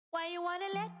Why you wanna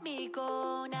let me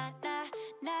go? Nah, nah,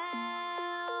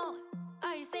 now.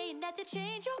 Are you saying that to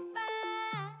change your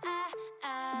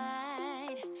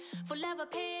mind? For love or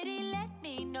pity, let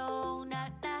me know. Nah,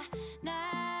 nah,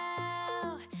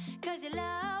 now. Cause your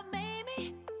love made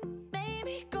me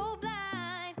go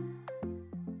blind.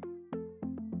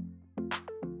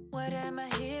 What am I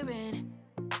hearing?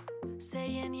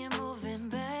 Saying you're moving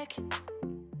back.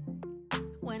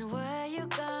 When were you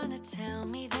gonna tell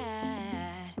me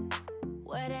that?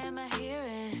 What am I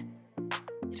hearing?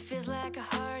 It feels like a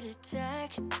heart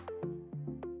attack.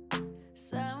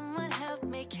 Someone help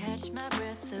me catch my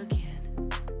breath again.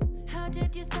 How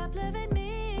did you stop loving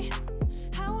me?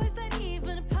 How is that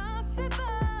even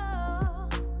possible?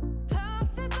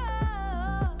 Possible.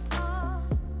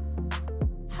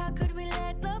 How could we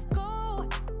let love go?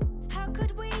 How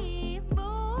could we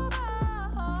move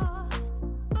on?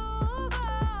 Move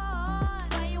on.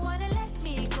 Why you wanna let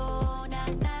me go? Nah,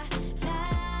 nah,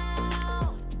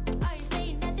 now. Are you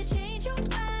saying that to change your mind?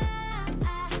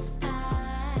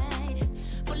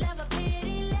 For love or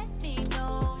pity, let me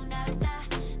know. Nah, nah,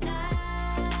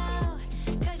 now.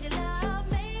 Cause your love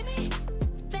made me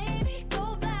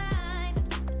go blind.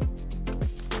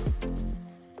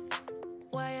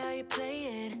 Why are you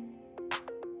playing?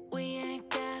 We ain't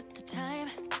got the time.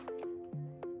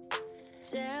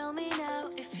 Tell me now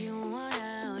if you want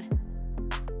out.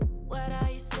 What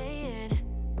are you saying?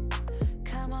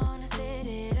 Come on and spit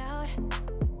it out.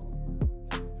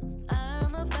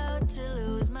 I'm about to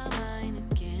lose my mind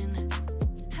again.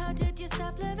 How did you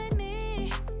stop loving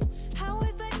me? How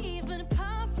is that even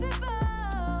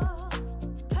possible?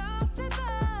 Possible.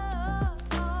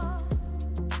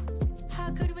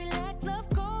 How could we let love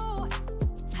go?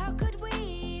 How could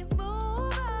we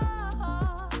move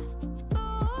on?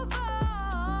 Move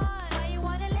on. Why you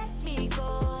wanna let me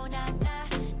go? Nah, nah,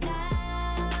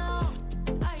 now.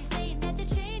 Are you saying that to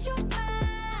change your mind?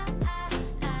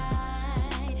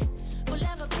 For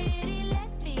love or pity, let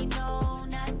me know.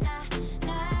 Nah, nah,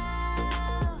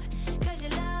 now. Cause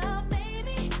your love made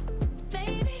me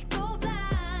go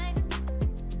blind.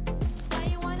 Why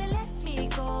you wanna let me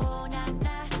go? Nah,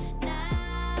 nah,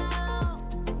 now.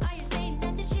 Are you saying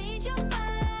that to change your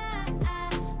mind?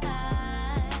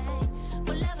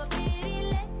 For love or pity,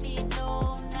 let me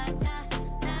know. Nah, nah,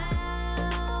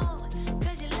 now.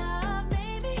 Cause your love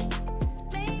made me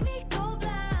go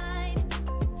blind.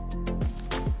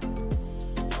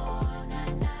 Oh, nah,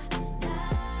 nah,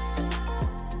 nah.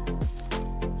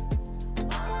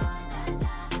 Oh, nah,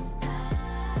 nah,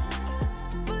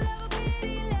 nah. For love or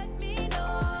pity, let me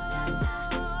know.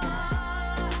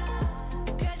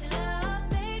 Cause your love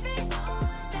made me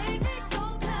go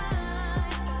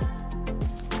blind.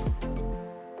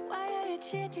 Why are you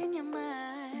changing your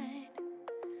mind?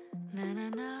 Nah, nah,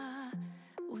 nah,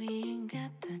 we ain't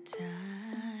got the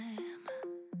time.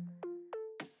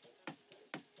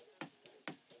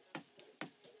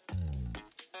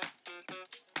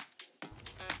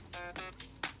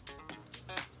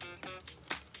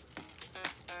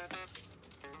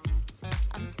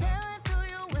 I'm staring through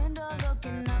your window,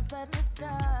 looking up at the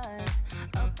stars,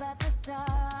 up at the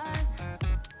stars.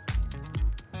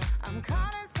 I'm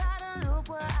caught inside a loop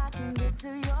where I can get to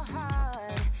your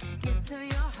heart, get to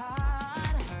your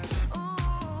heart.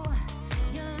 Ooh,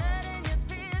 you're letting your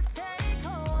fears take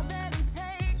hold, let 'em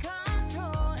take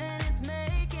control, and it's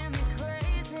making me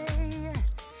crazy.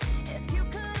 If you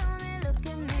could only look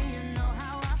at me, you know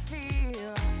how I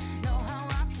feel, know how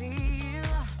I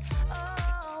feel.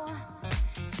 Oh,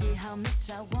 see how much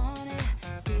I want it,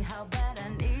 see how bad I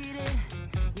need it.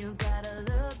 You gotta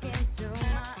look into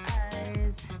my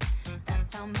eyes.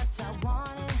 That's how much I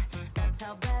want it, that's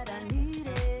how bad I need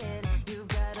it. You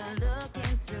gotta look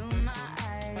into my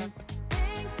eyes.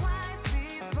 Think twice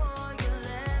before you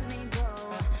let me go.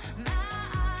 My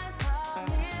eyes are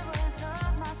mirrors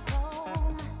of my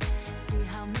soul. See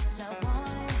how much I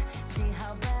want it, see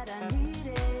how bad I need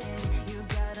it. You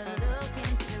gotta look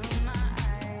into my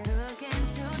eyes. Look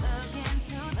into, look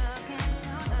into, look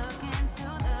into, look into,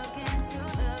 look into,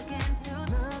 look into,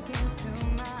 look into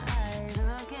my eyes.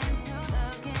 Look into,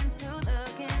 look into,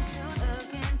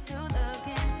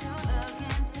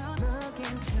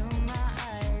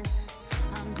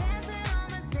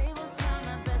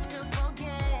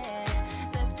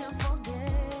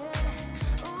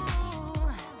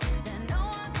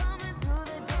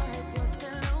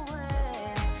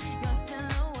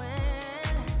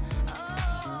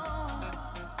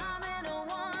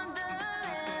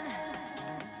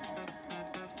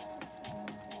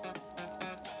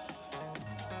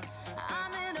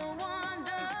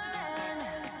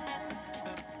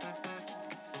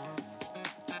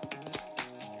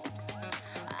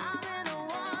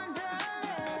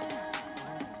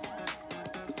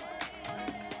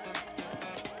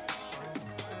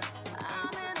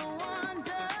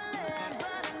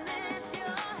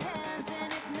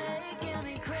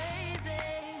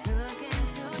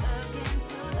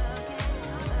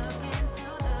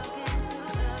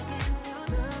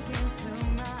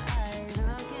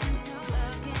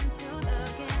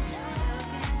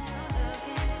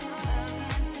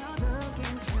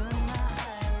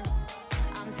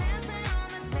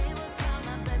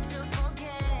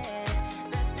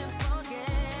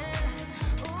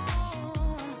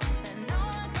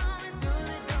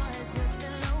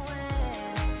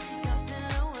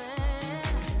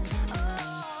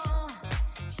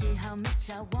 how much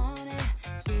I want it,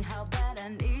 see how bad I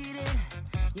need it.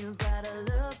 You gotta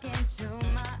look into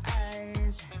my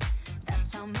eyes.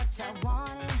 That's how much I want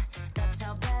it, that's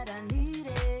how bad I need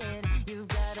it. You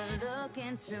gotta look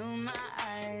into my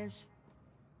eyes.